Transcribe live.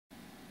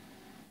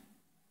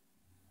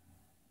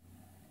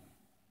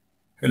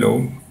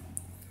Hello,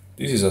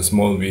 this is a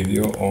small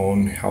video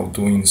on how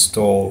to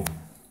install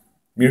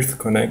Mirth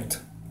Connect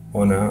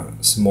on a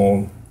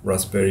small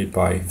Raspberry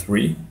Pi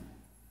 3.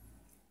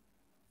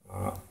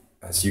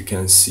 As you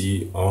can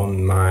see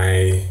on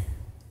my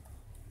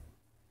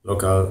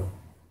local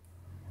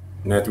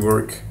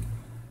network,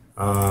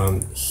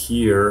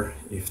 here,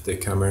 if the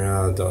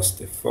camera does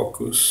the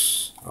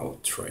focus, I'll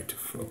try to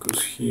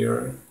focus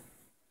here.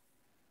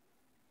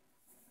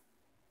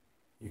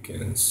 You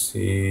can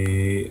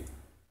see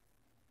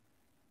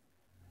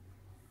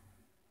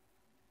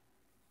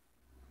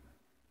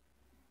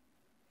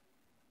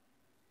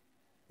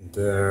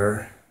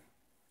there.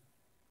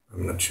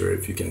 I'm not sure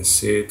if you can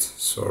see it,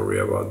 sorry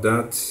about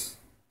that.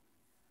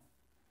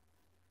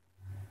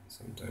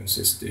 Sometimes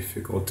it's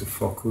difficult to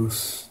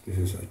focus. This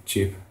is a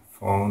cheap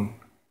phone.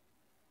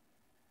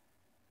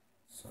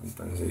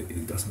 Sometimes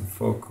it doesn't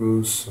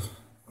focus.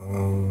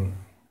 Well,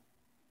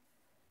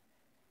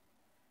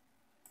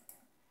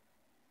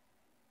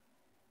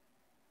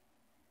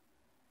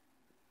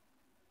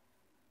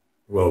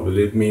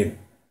 believe me,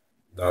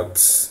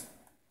 that's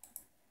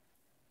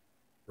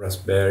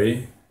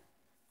Raspberry.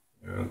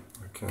 Yeah,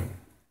 I can.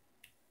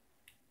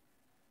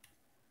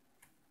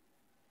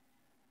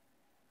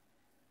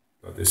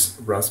 That is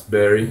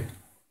Raspberry.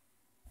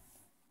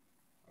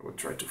 I will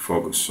try to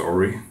focus,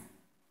 sorry.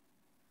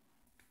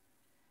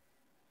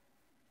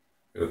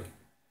 Good.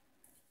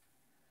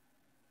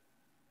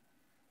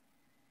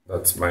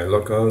 That's my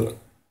local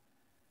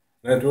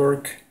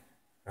network,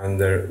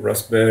 and the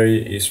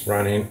Raspberry is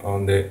running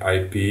on the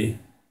IP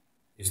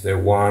is the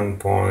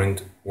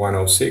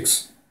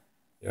 1.106.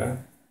 Yeah.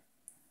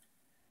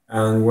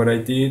 And what I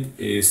did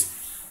is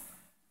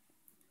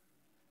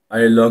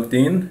I logged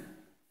in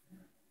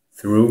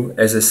through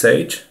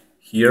SSH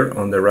here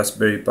on the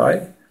Raspberry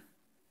Pi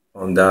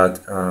on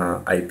that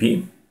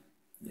IP,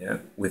 yeah,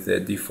 with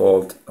the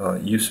default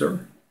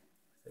user,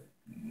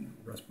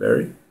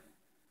 Raspberry.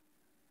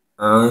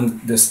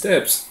 And the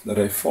steps that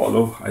I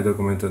follow, I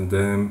documented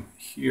them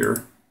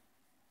here.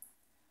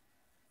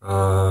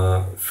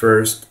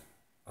 First,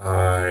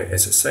 I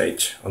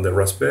SSH on the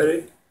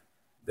Raspberry.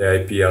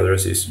 The IP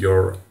address is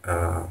your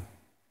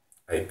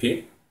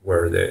IP,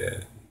 where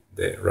the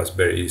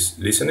Raspberry is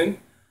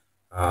listening.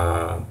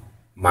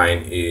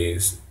 Mine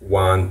is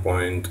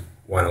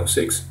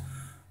 1.106.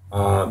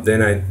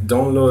 Then I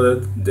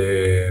downloaded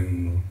the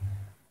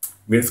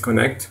Mirth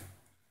Connect,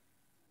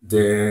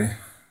 the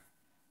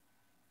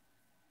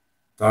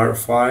tar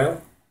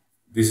file.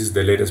 This is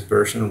the latest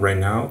version right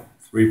now,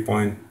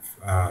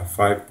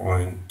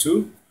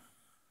 3.5.2.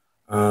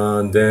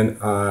 Then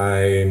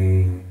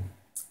I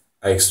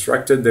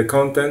extracted the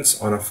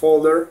contents on a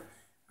folder.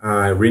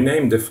 I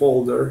renamed the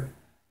folder.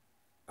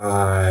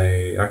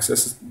 I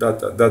accessed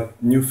that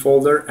new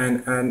folder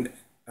and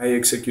I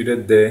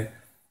executed the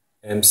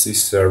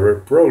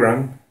mcserver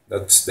program.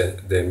 That's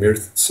the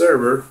Mirth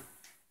server,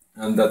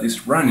 and that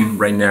is running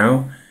right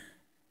now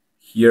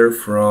here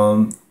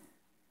from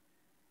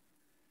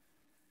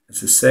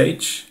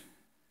SSH.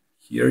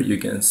 Here you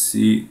can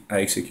see I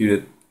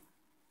executed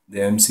the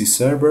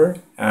mcserver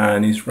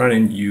and it's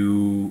running.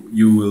 You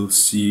will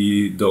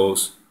see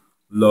those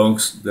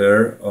logs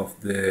there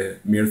of the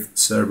Mirth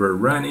server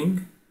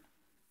running.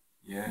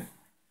 Yeah,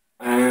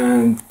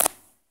 and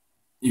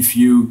if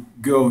you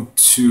go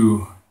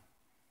to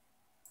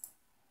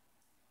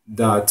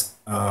that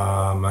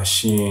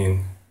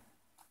machine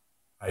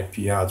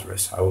IP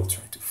address, I will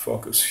try to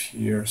focus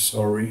here,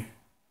 sorry.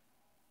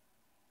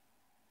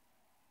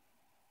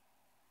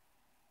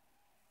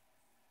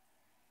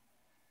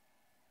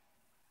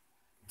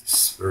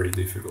 It's very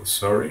difficult,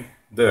 sorry.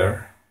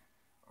 There.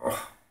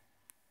 Oh.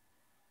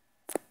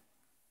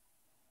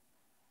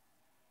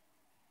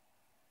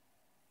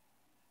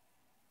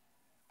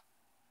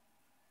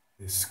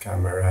 This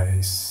camera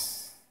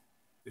is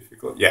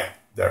difficult. Yeah,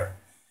 there.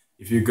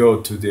 If you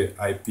go to the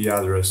IP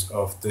address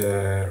of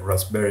the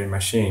Raspberry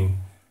machine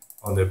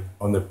on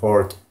the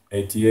port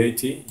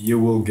 8080, you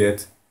will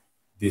get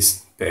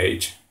this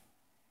page.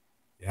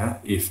 Yeah,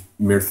 if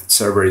Mirth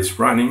server is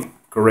running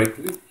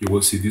correctly, you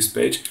will see this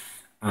page,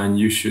 and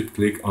you should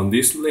click on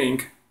this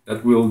link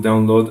that will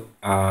download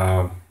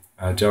a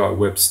Java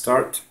Web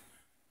Start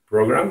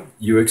program.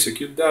 You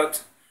execute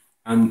that,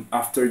 and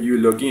after you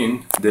log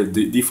in, the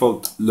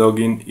default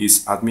login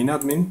is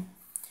admin.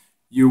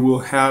 You will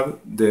have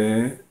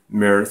the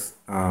Mirth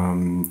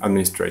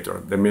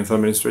administrator. The Mirth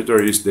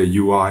administrator is the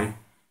UI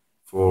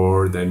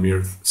for the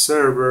Mirth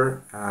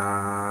server.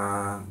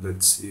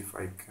 Let's see if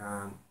I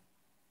can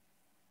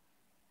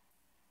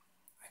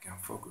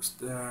focus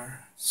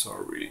there.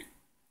 Sorry,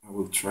 I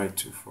will try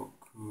to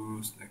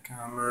focus the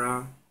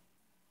camera.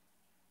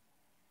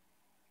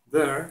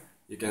 There,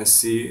 you can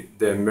see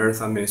the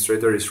Mirth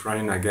administrator is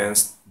running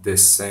against the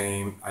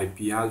same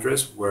IP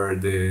address where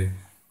the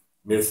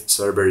Mirth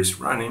server is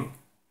running.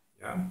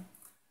 Yeah,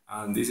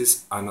 and this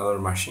is another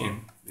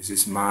machine. This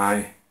is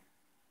my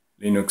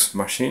Linux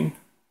machine.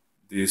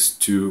 These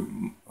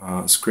two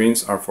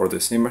screens are for the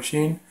same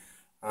machine,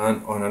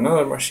 and on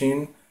another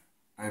machine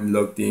I'm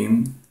logged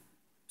in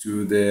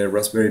to the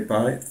Raspberry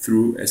Pi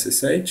through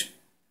SSH.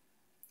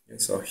 Okay,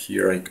 so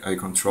here I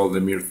control the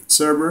Mirth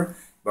server,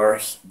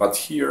 but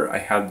here I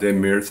have the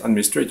Mirth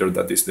administrator,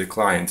 that is the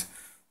client.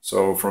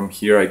 So from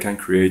here I can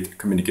create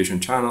communication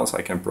channels,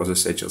 I can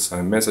process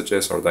HL7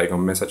 messages or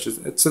DIGOM messages,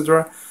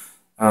 etc.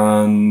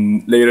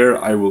 And later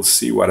I will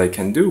see what I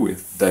can do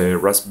with the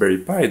Raspberry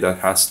Pi that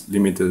has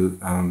limited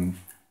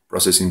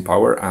processing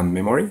power and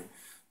memory.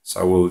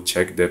 So I will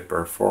check the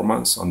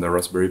performance on the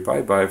Raspberry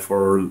Pi, but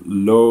for a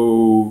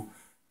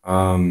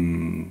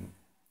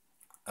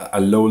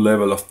low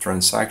level of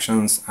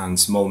transactions and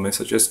small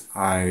messages,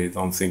 I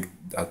don't think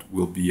that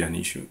will be an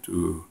issue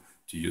to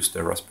use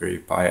the Raspberry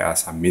Pi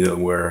as a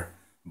middleware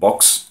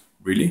box,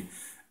 really.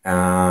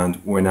 And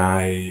when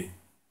I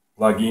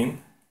plug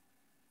in,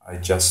 I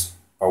just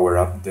power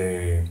up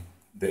this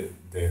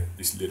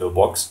little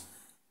box.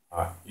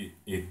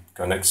 It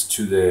connects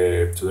to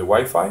the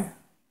Wi-Fi.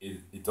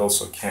 It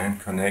also can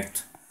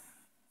connect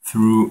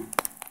through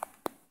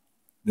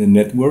the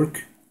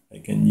network. I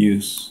can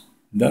use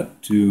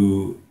that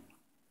to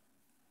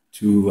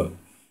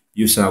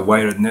use a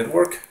wired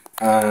network.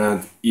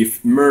 And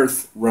if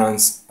Mirth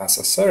runs as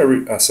a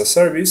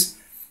service,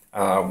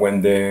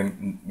 when the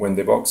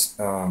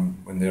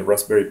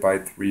Raspberry Pi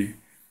 3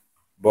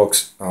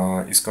 box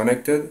is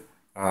connected,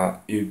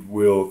 it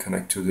will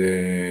connect to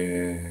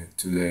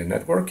the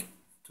network,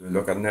 to the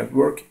local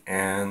network,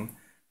 and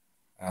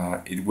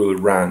it will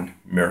run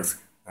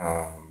Mirth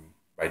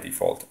by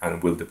default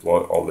and will deploy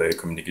all the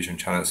communication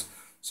channels.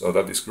 So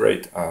that is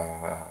great.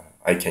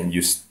 I can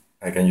use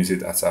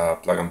it as a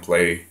plug and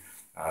play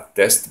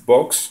test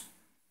box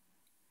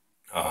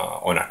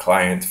on a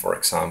client, for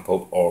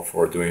example, or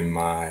for doing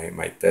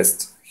my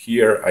tests.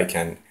 Here I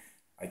can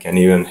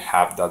even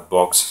have that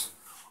box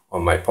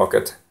on my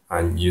pocket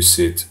and use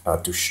it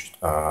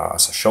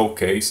as a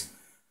showcase,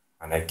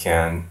 and I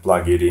can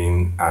plug it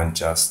in and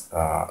just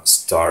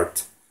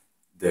start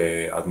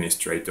the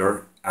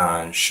administrator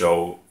and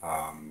show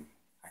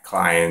a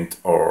client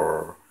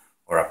or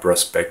a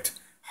prospect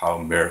how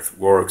Mirth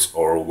works,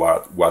 or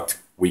what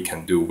we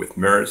can do with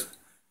Mirth,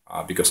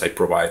 because I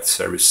provide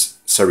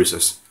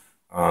services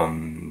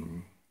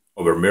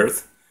over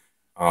Mirth.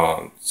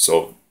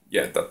 So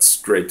yeah,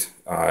 that's great.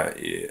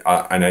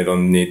 And I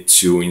don't need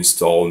to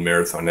install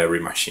Mirth on every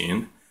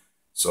machine.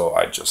 So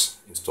I just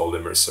install the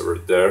Mirth server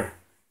there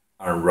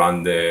and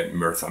run the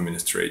Mirth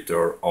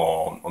administrator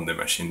on the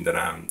machine that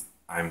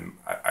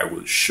I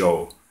will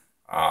show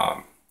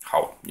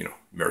how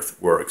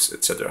Mirth works,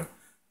 etc.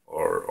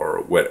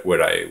 Or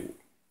where I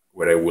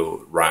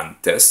will run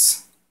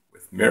tests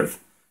with Mirth.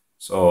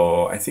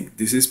 So I think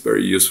this is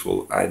very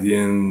useful. I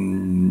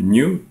didn't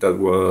knew that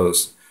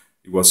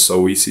it was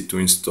so easy to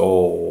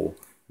install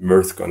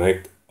Mirth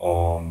Connect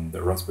on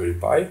the Raspberry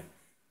Pi.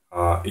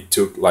 It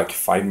took like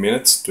 5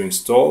 minutes to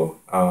install.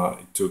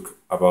 It took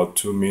about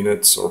 2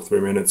 minutes or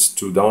 3 minutes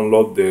to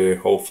download the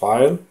whole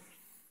file.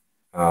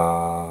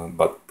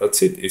 But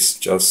that's it. It's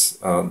just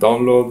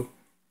download,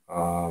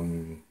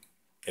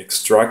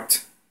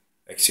 extract,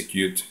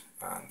 execute,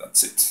 and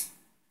that's it.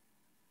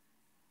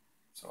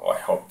 So I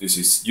hope this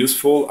is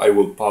useful. I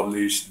will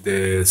publish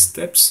the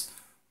steps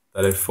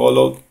that I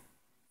followed.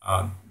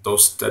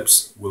 Those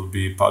steps will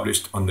be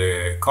published on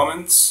the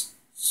comments.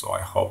 So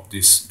I hope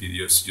this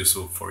video is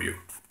useful for you.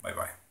 Bye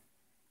bye.